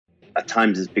at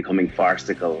times is becoming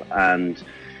farcical, and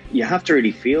you have to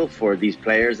really feel for these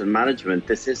players and management.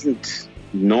 This isn't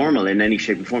normal in any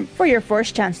shape or form. For your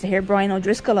first chance to hear Brian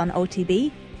O'Driscoll on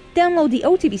OTB, download the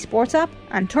OTB Sports app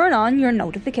and turn on your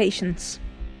notifications.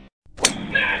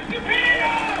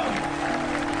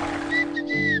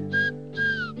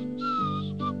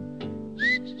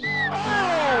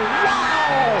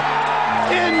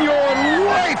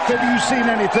 Have you seen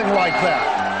anything like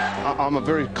that? I'm a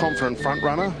very confident front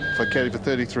runner. For caddy for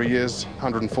 33 years,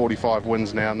 145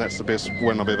 wins now, and that's the best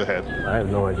win I've ever had. I have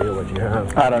no idea what you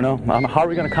have. I don't know. How are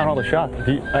we going to count all the shots?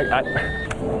 I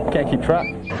can't keep track.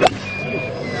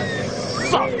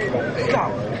 God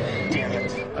damn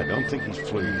it. I don't think he's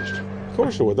pleased. Of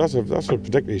course I would. That's a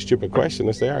particularly stupid question.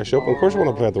 It's the Irish Open. Of course I want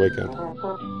to play at the weekend.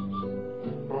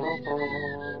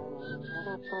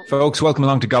 Folks, welcome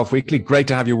along to Golf Weekly. Great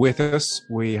to have you with us.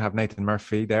 We have Nathan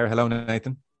Murphy there. Hello,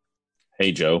 Nathan.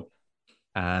 Hey, Joe.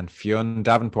 And Fionn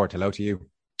Davenport. Hello to you.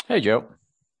 Hey, Joe.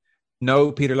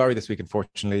 No Peter Lorre this week,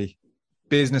 unfortunately.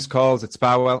 Business calls at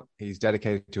Spawell. He's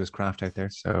dedicated to his craft out there,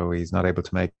 so he's not able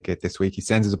to make it this week. He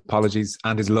sends his apologies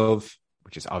and his love,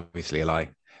 which is obviously a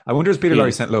lie. I wonder if Peter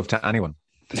Lorre sent love to anyone.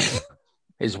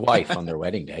 His wife on their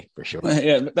wedding day, for sure.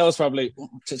 Yeah, that was probably...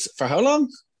 For how long?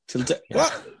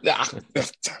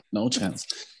 No chance.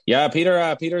 Yeah,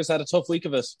 Peter's had a tough week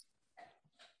of it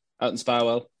out in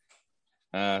Spawell.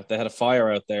 They had a fire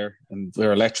out there and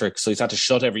they're electric, so he's had to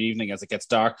shut every evening as it gets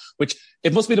dark, which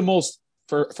it must be the most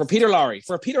for Peter Lorre.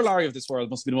 For a Peter Lorre of this world, it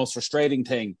must be the most frustrating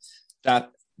thing that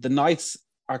the nights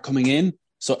are coming in,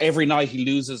 so every night he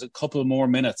loses a couple more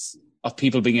minutes of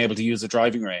people being able to use the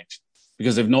driving range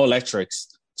because they've no electrics,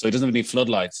 so he doesn't have any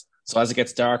floodlights. So as it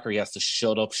gets darker, he has to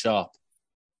shut up shop.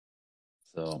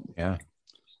 So yeah,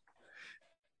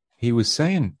 he was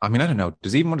saying. I mean, I don't know.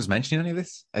 Does he even want us mentioning any of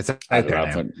this? It's out there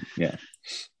now. Yeah,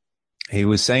 he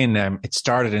was saying it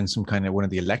started in some kind of one of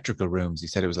the electrical rooms. He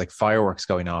said it was like fireworks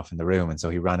going off in the room, and so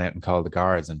he ran out and called the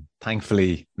guards. And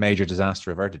thankfully, major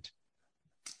disaster averted.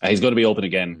 He's going to be open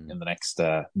again in the next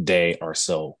day or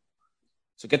so.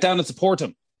 So get down and support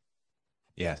him.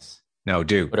 Yes. No,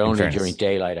 do. But only during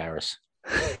daylight hours.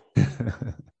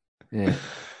 Yeah.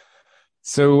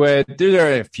 So there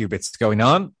are a few bits going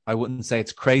on. I wouldn't say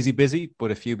it's crazy busy, but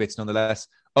a few bits nonetheless.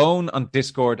 Owen on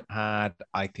Discord had,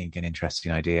 I think, an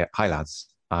interesting idea. Hi, lads.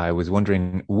 I was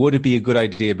wondering, would it be a good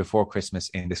idea before Christmas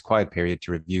in this quiet period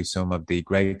to review some of the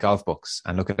great golf books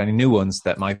and look at any new ones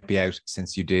that might be out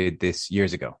since you did this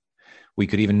years ago? We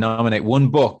could even nominate one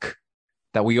book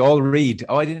that we all read.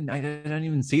 Oh, I don't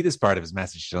even see this part of his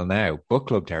message till now. Book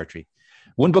club territory.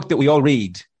 One book that we all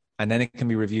read, and then it can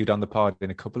be reviewed on the pod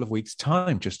in a couple of weeks'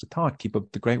 time. Just a thought. Keep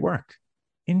up the great work.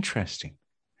 Interesting.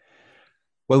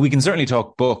 Well, we can certainly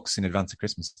talk books in advance of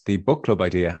Christmas. The book club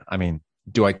idea. I mean,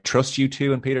 do I trust you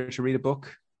two and Peter to read a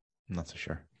book? I'm not so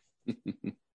sure.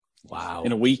 Wow.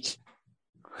 In a week.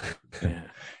 Yeah.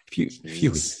 Few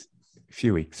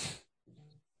weeks.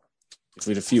 If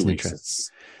we had a few weeks, it's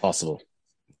possible.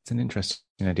 It's an interesting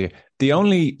idea. The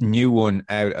only new one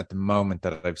out at the moment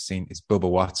that I've seen is Bubba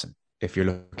Watson, if you're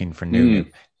looking for new.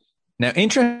 Now,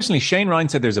 interestingly, Shane Ryan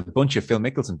said there's a bunch of Phil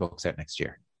Mickelson books out next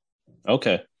year.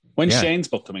 Okay. When's Shane's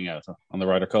book coming out on the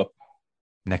Ryder Cup?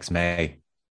 Next May.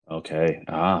 Okay.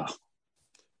 Yeah.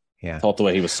 I thought the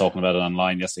way he was talking about it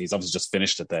online yesterday, he's obviously just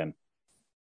finished it then.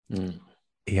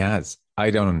 He has. I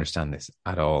don't understand this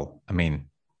at all. I mean,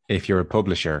 if you're a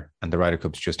publisher and the Ryder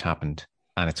Cup's just happened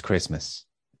and it's Christmas,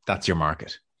 that's your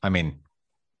market. I mean,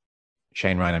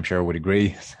 Shane Ryan, I'm sure, would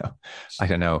agree. So I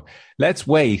don't know. Let's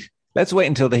wait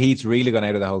until the heat's really gone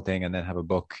out of the whole thing and then have a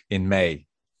book in May.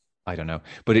 I don't know.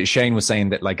 But Shane was saying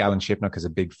that like Alan Shipnuck has a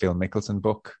big Phil Mickelson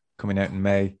book coming out in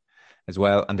May as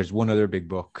well. And there's one other big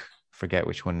book, forget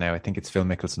which one now. I think it's Phil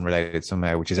Mickelson related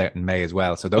somehow, which is out in May as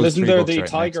well. So those isn't three there books the are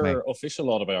Tiger official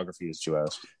autobiography is due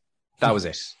out? That was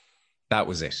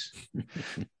it.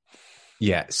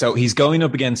 Yeah. So he's going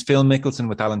up against Phil Mickelson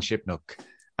with Alan Shipnuck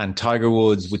and Tiger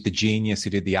Woods with the genius who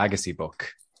did the Agassi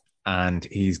book. And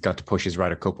he's got to push his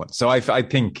Ryder Cup one. So I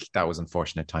think that was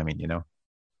unfortunate timing, you know?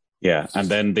 Yeah. And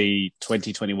then the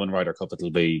 2021 Ryder Cup, it'll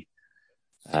be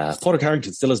Padraig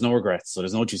Harrington still has no regrets. So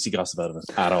there's no juicy gossip out of it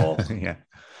at all. Yeah.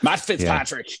 Matt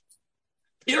Fitzpatrick. Yeah.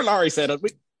 Peter Lorre said it.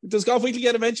 Does Golf Weekly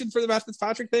get a mention for the Matt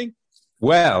Fitzpatrick thing?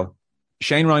 Well,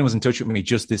 Shane Ryan was in touch with me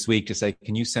just this week to say,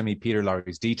 can you send me Peter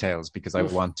Lorre's details? Because I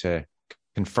want to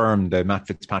confirm the Matt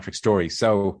Fitzpatrick story.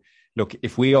 So look,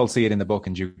 if we all see it in the book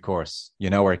in due course, you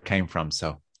know where it came from.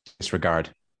 So disregard.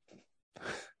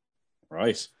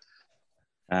 Right.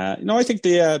 I think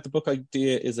the book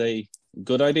idea is a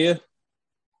good idea.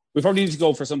 We probably need to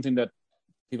go for something that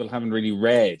people haven't really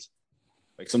read.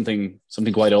 like something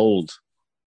quite old.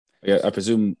 I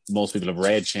presume most people have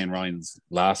read Shane Ryan's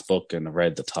last book and have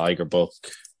read the Tiger book.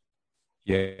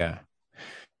 Yeah.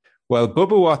 Well,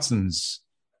 Bubba Watson's,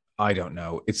 I don't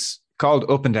know. It's called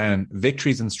Up and Down,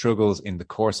 Victories and Struggles in the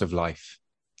Course of Life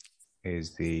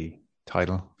is the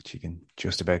title, which you can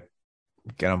just about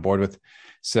get on board with.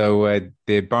 So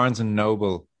the Barnes &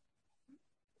 Noble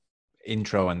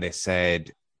intro, and they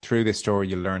said, through this story,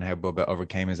 you'll learn how Bubba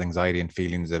overcame his anxiety and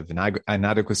feelings of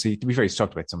inadequacy. To be fair, he's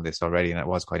talked about some of this already, and it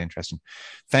was quite interesting.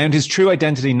 Found his true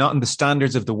identity not in the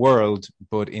standards of the world,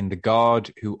 but in the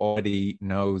God who already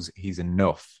knows he's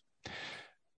enough.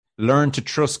 Learned to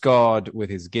trust God with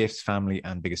his gifts, family,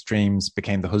 and biggest dreams.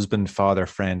 Became the husband, father,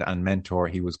 friend, and mentor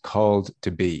he was called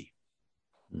to be.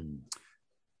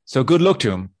 So good luck to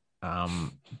him,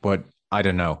 but I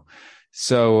don't know.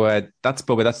 So that's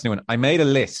Bubba. That's the new one. I made a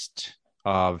list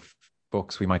of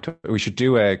books we should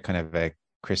do a kind of a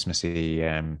Christmassy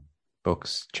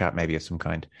books chat maybe of some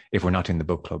kind if we're not in the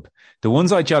book club. The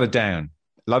ones I jotted down,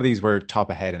 a lot of these were top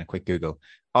ahead in a quick Google.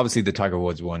 Obviously the Tiger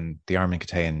Woods one, the Armin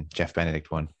Katayan, Jeff Benedict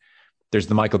one. There's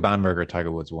the Michael Bamberger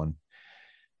Tiger Woods one.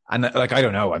 And like, I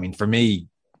don't know. I mean, for me,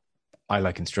 I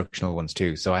like instructional ones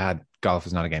too. So I had Golf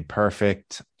Is Not a Game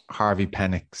Perfect, Harvey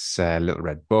Pennick's Little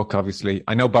Red Book, obviously.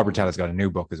 I know Bob Rotella's got a new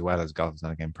book as well as Golf Is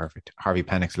Not a Game Perfect. Harvey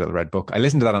Pennick's Little Red Book. I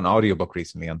listened to that on audiobook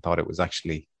recently and thought it was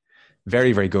actually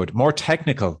very, very good. More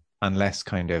technical and less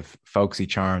kind of folksy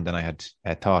charm than I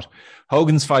had thought.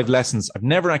 Hogan's 5 Lessons, I've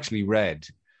never actually read.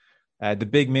 The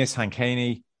Big Miss, Hank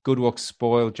Haney. Good Work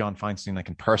Spoiled, John Feinstein. I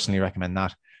can personally recommend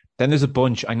that. Then there's a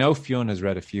bunch. I know Fionn has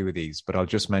read a few of these, but I'll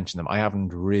just mention them. I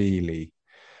haven't really.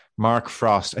 Mark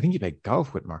Frost. I think you played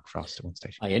golf with Mark Frost at one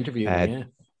stage. I interviewed him, yeah.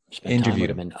 Spent time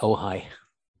with him in Ojai.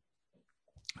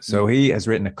 So he has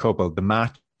written a couple. The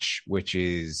Match, which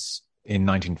is in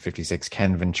 1956,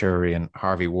 Ken Venturi and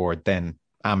Harvey Ward, then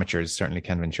amateurs, certainly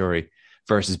Ken Venturi,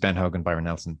 versus Ben Hogan, Byron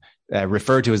Nelson,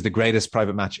 referred to as the greatest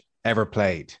private match ever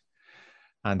played.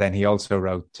 And then he also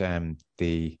wrote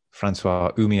the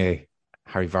Francois Humier,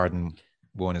 Harry Varden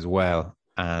one as well.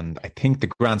 And I think the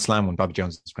Grand Slam one, Bobby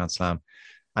Jones' Grand Slam.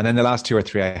 And then the last 2 or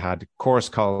 3 I had, course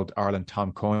called Ireland,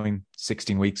 Tom Coyne,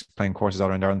 16 weeks playing courses all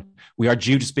around Ireland. We are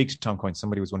due to speak to Tom Coyne.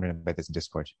 Somebody was wondering about this in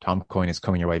Discord. Tom Coyne is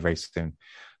coming your way very soon.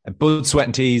 And Blood, Sweat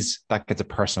and Teas, that gets a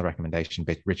personal recommendation,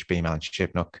 Rich Beam, Alan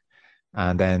Shipnook.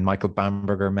 And then Michael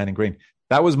Bamberger, Men in Green.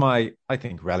 That was my, I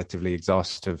think, relatively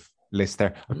exhaustive list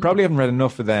there. I probably haven't read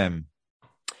enough of them.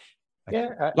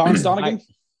 Yeah, Lawrence Donegan.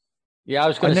 I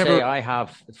was going to say I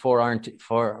have For Iron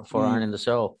in the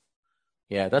Soul.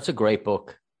 Yeah, that's a great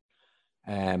book.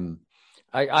 I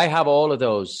have all of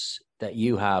those that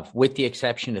you have, with the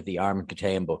exception of the Armin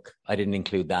Katayan book. I didn't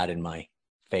include that in my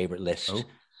favorite list.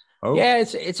 Oh. Yeah,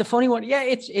 it's a funny one. Yeah,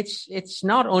 it's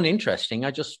not uninteresting.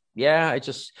 I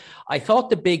thought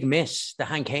The Big Miss, the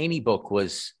Hank Haney book,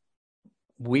 was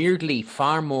weirdly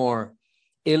far more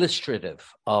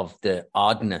illustrative of the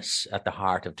oddness at the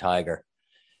heart of Tiger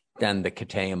than the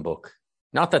Katayan book.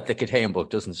 Not that the Katayan book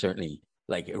doesn't certainly,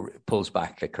 like, it pulls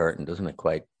back the curtain, doesn't it,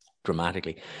 quite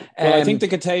dramatically? Well, I think the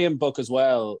Katayan book as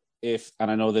well, and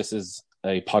I know this is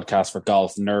a podcast for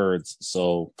golf nerds,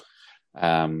 so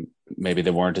maybe they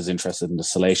weren't as interested in the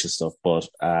salacious stuff, but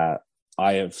I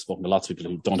have spoken to lots of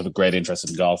people who don't have a great interest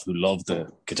in golf who love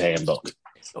the Katayan book.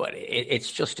 Well,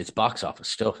 it's box office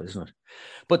stuff, isn't it?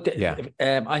 But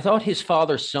I thought his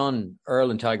father's son,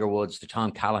 Earl and Tiger Woods, the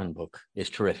Tom Callahan book,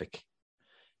 is terrific.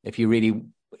 If you really,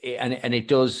 and it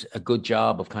does a good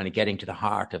job of kind of getting to the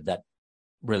heart of that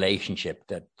relationship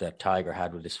that Tiger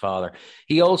had with his father.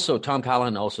 Tom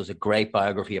Callahan also has a great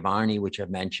biography of Arnie, which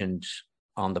I've mentioned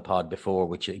on the pod before,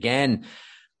 which again,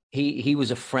 he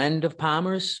was a friend of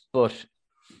Palmer's, but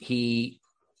he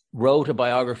wrote a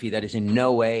biography that is in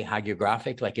no way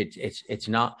hagiographic. Like it's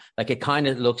not, like, it kind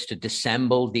of looks to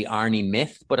dissemble the Arnie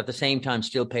myth, but at the same time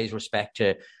still pays respect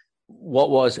to what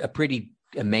was a pretty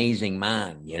amazing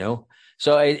man, you know?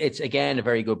 So it's again a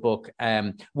very good book.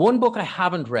 One book I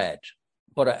haven't read,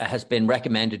 but it has been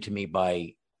recommended to me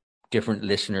by different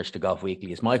listeners to Golf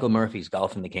Weekly, is Michael Murphy's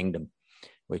Golf in the Kingdom,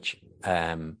 which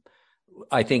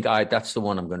I think that's the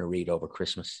one I'm going to read over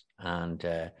Christmas.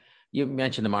 And you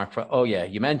mentioned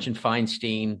you mentioned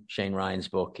Feinstein, Shane Ryan's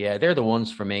book. Yeah, they're the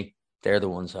ones for me. They're the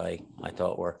ones I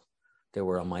thought were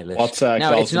on my list.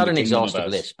 Now, it's not an exhaustive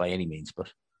list by any means,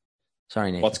 but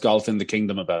sorry, Nathan. What's Golf in the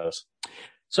Kingdom about?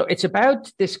 So it's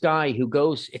about this guy who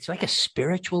goes, it's like a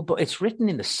spiritual book. It's written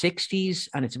in the 60s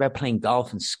and it's about playing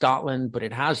golf in Scotland, but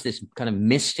it has this kind of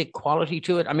mystic quality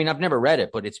to it. I mean, I've never read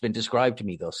it, but it's been described to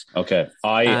me thus. Okay.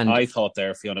 I thought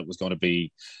there, Fiona, it was going to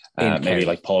be maybe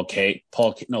like Paul Casey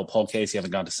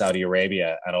having gone to Saudi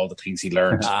Arabia and all the things he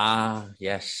learned.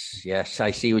 Yes.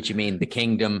 I see what you mean. The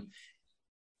kingdom.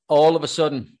 All of a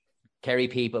sudden, Kerry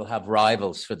people have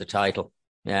rivals for the title.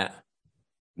 Yeah.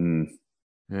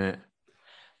 Yeah.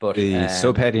 But the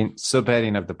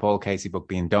subheading of the Paul Casey book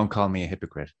being "Don't call me a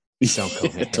hypocrite." Don't call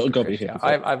me a hypocrite.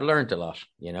 I've learned a lot.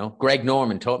 You know, Greg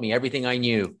Norman taught me everything I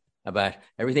know about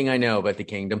the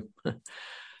kingdom.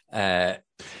 But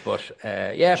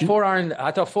 4 Iron.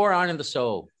 I thought 4 Iron in the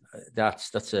Soul.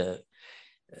 That's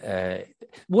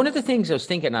one of the things I was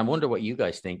thinking. I wonder what you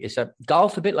guys think is that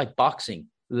golf, a bit like boxing,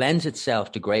 lends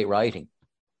itself to great writing.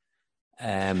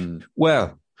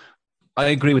 Well, I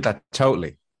agree with that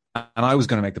totally. And I was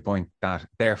going to make the point that,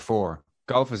 therefore,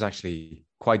 golf is actually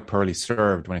quite poorly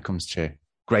served when it comes to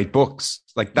great books.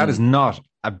 Like, that is not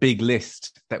a big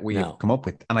list that we have come up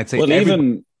with. And I'd say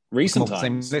even recent times,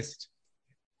 same list.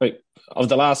 Like, of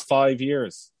the last 5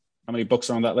 years, how many books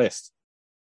are on that list?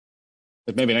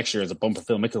 Like, maybe next year is a bumper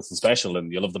Phil Mickelson special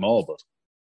and you love them all, but...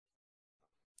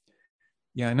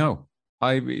 Yeah, I know.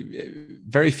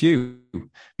 Very few,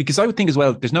 because I would think as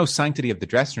well, there's no sanctity of the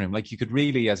dressing room. Like, you could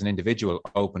really, as an individual,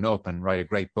 open up and write a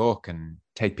great book and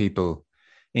take people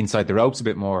inside the ropes a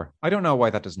bit more. I don't know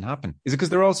why that doesn't happen. Is it because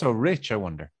they're also rich? I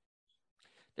wonder.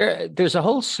 There's a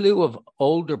whole slew of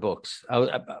older books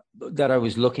that I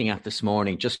was looking at this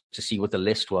morning just to see what the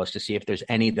list was, to see if there's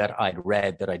any that I'd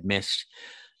read that I'd missed.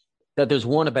 That there's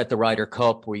one about the Ryder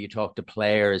Cup where you talk to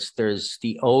players. There's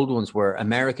the old ones where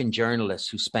American journalists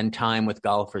who spend time with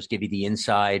golfers give you the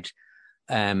inside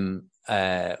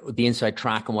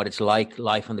track on what it's like,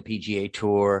 life on the PGA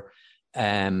Tour.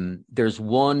 There's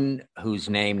one whose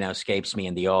name now escapes me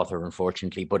and the author,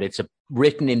 unfortunately, but it's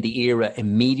written in the era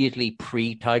immediately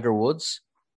pre-Tiger Woods,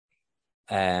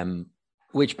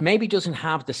 which maybe doesn't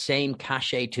have the same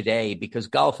cachet today because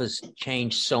golf has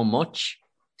changed so much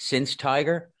since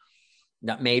Tiger.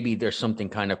 That maybe there's something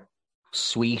kind of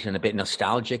sweet and a bit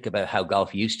nostalgic about how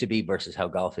golf used to be versus how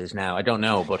golf is now. I don't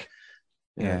know, but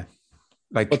yeah.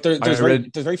 But there's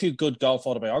very few good golf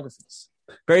autobiographies.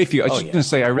 Very few. I was just going to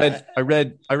say, I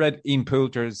read Ian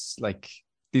Poulter's, like,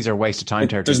 these are waste of time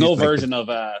territory. There's no version of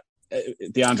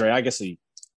the Andre Agassi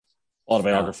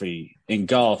autobiography in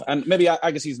golf, and maybe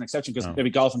Agassi's an exception because maybe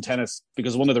golf and tennis,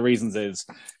 because one of the reasons is,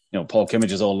 you know, Paul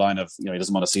Kimmage's old line of, you know, he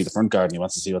doesn't want to see the front garden, he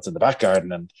wants to see what's in the back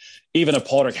garden. And even a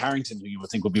Padraig Harrington, who you would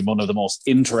think would be one of the most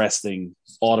interesting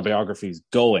autobiographies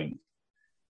going,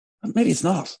 maybe it's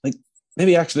not. Like,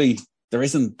 maybe actually there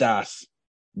isn't that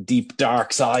deep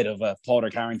dark side of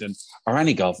Padraig Harrington or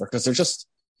any golfer, because they're just,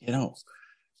 you know,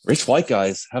 rich white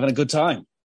guys having a good time.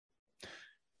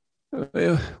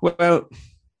 Well,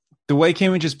 the way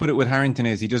Kimmage has put it with Harrington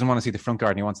is he doesn't want to see the front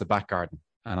garden, he wants the back garden.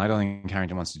 And I don't think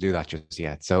Harrington wants to do that just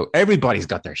yet. So everybody's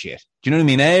got their shit. Do you know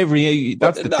what I mean?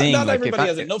 That's the thing. Not everybody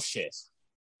has enough shit.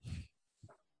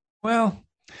 Well,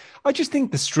 I just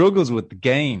think the struggles with the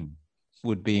game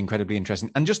would be incredibly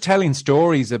interesting. And just telling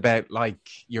stories about, like,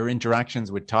 your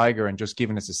interactions with Tiger and just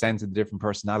giving us a sense of the different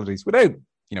personalities without,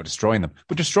 you know, destroying them.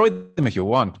 But destroy them if you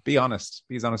want. Be honest.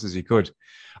 Be as honest as you could.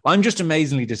 I'm just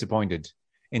amazingly disappointed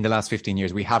in the last 15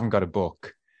 years we haven't got a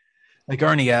book. Like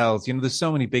Ernie Els, you know, there's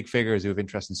so many big figures who have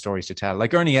interesting stories to tell.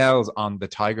 Like Ernie Els on the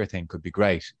Tiger thing could be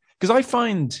great. Because I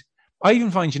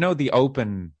even find, you know, the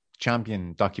Open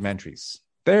Champion documentaries,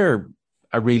 they're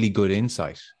a really good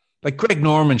insight. Like Greg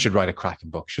Norman should write a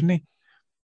cracking book, shouldn't he?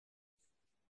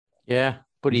 Yeah,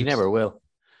 but he never will.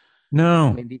 No.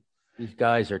 I mean, these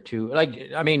guys are too,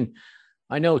 like, I mean,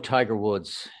 I know Tiger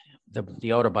Woods,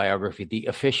 the autobiography, the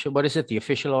official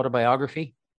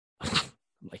autobiography?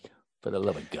 Like, for the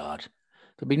love of God,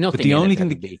 there'll be nothing. But the only thing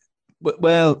the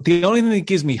only thing that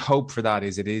gives me hope for that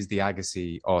is it is the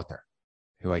Agassi author,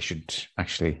 who I should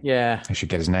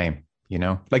get his name. You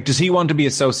know, like, does he want to be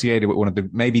associated with one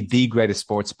of maybe the greatest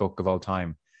sports book of all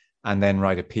time, and then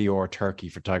write a PR turkey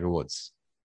for Tiger Woods?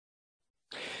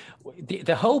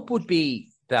 The hope would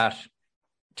be that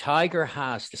Tiger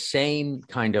has the same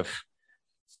kind of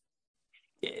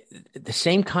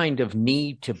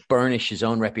need to burnish his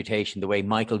own reputation the way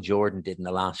Michael Jordan did in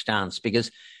The Last Dance,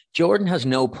 because Jordan has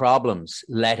no problems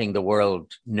letting the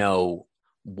world know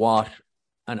what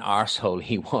an arsehole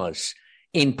he was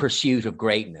in pursuit of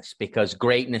greatness, because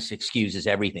greatness excuses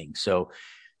everything. So,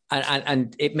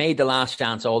 and it made The Last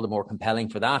Dance all the more compelling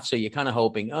for that. So you're kind of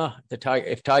hoping,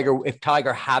 if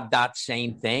Tiger had that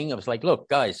same thing, I was like, look,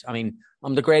 guys, I mean,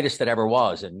 I'm the greatest that ever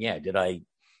was. And yeah, did I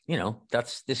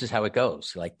this is how it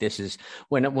goes. Like, this is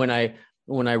when I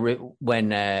was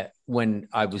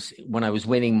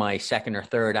winning my second or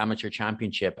third amateur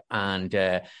championship,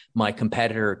 and my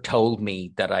competitor told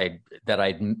me that I'd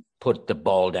put the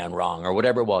ball down wrong or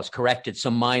whatever it was, corrected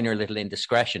some minor little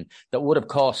indiscretion that would have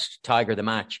cost Tiger the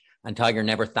match, and Tiger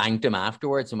never thanked him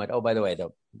afterwards and went, "Oh, by the way,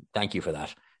 though, thank you for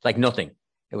that." Like nothing.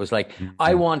 It was like,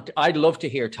 I'd love to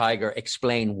hear Tiger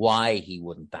explain why he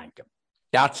wouldn't thank him.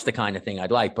 That's the kind of thing I'd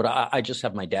like, but I just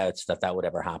have my doubts that would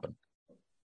ever happen.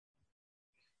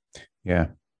 Yeah.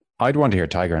 I'd want to hear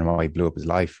Tiger and why he blew up his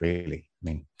life, really. I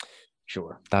mean,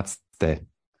 sure. That's the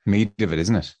meat of it,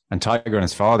 isn't it? And Tiger and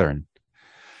his father, and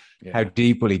how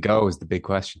deep will he go is the big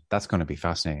question. That's going to be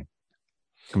fascinating.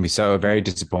 It can be so very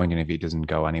disappointing if he doesn't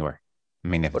go anywhere. I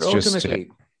mean, if it's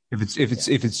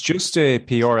just a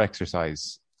PR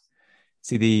exercise,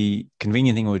 see, the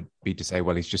convenient thing would be to say,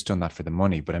 well, he's just done that for the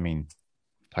money. But I mean,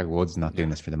 Tiger Woods is not doing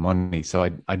this for the money. So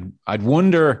I'd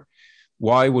wonder,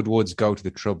 why would Woods go to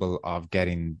the trouble of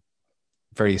getting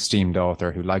a very esteemed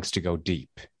author who likes to go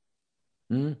deep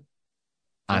and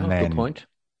then good point.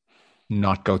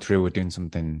 Not go through with doing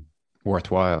something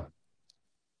worthwhile?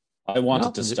 I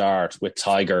wanted to start with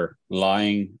Tiger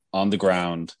lying on the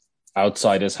ground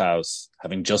outside his house,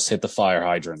 having just hit the fire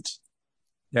hydrant.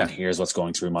 Yeah. And here's what's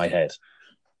going through my head.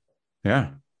 Yeah.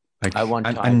 Like, I want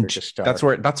Tiger to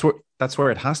start. That's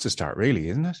where it has to start, really,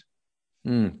 isn't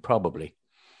it? Probably.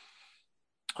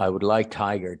 I would like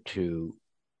Tiger to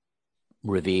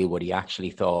reveal what he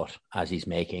actually thought as he's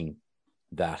making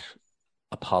that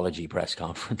apology press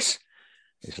conference.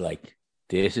 It's like,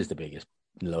 this is the biggest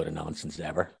load of nonsense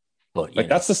ever. But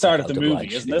that's the start of the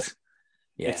movie, isn't it?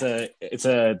 Yeah. It's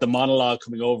the monologue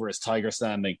coming over as Tiger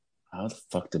standing. How the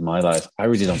fuck did my life? I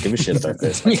really don't give a shit about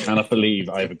this. I cannot believe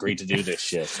I've agreed to do this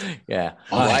shit. Yeah.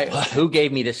 Who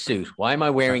gave me this suit? Why am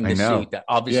I wearing this suit that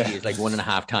obviously is like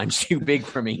 1.5 times too big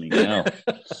for me?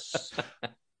 Because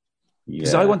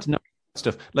I want to know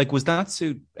stuff. Like, was that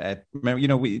suit,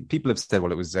 remember, people have said,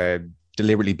 well, it was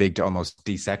deliberately big to almost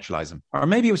desexualize him. Or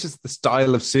maybe it was just the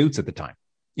style of suits at the time.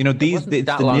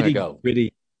 That long ago.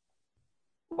 Really,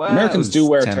 well, Americans do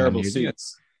wear terrible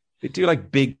suits. They do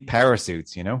like big power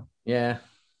suits, Yeah.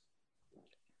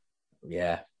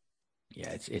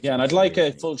 It's and I'd like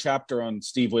a full chapter on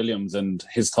Steve Williams and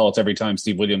his thoughts every time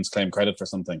Steve Williams claimed credit for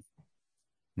something.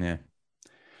 Yeah.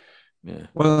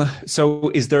 Well, so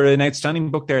is there an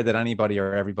outstanding book there that anybody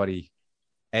or everybody,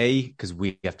 because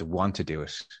we have to want to do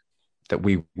it, that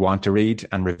we want to read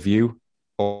and review,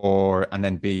 and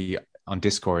then B, on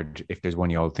Discord, if there's one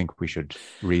you all think we should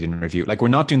read and review? Like, we're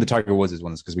not doing the Tiger Woods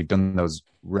ones because we've done those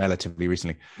relatively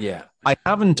recently. Yeah, I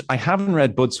haven't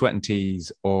read Blood, Sweat and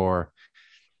Teas or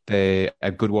A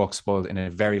Good Walk Spoiled in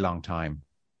a very long time.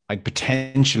 I'd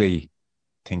potentially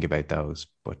think about those,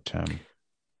 but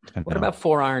what about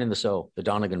 4 Iron in the Soul, the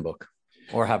Donegan book?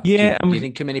 Or do you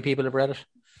think too many people have read it?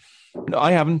 No,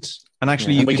 I haven't. And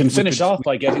actually, we can finish off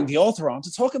by getting the author on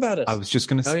to talk about it. I was just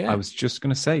going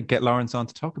to say, get Lawrence on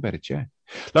to talk about it. Yeah,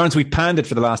 Lawrence, we panned it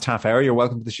for the last half hour. You're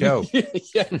welcome to the show.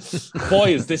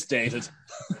 Boy, is this dated.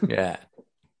 Yeah.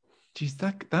 Geez,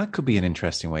 that could be an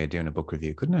interesting way of doing a book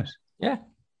review, couldn't it? Yeah.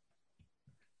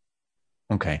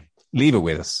 Okay, leave it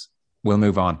with us. We'll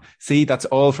move on. See, that's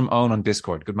all from Owen on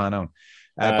Discord. Good man, Owen.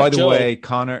 By the way,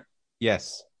 Connor,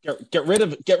 yes. Get rid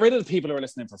of the people who are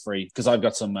listening for free, because I've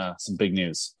got some big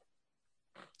news.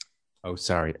 Oh,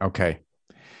 sorry. Okay.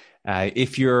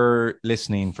 If you're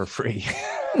listening for free.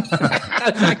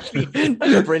 That's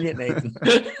brilliant, Nathan.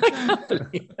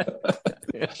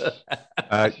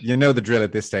 You know the drill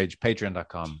at this stage.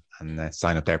 Patreon.com and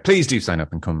sign up there. Please do sign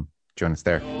up and come join us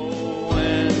there.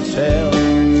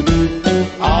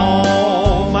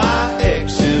 All my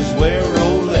exes wear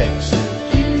Rolexes,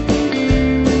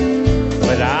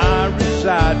 but I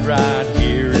reside right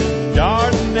here in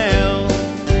Dardanelle.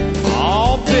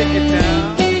 I'll pick it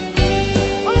now.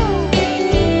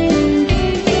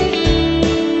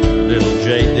 Little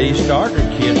JD starter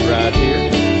kid right here.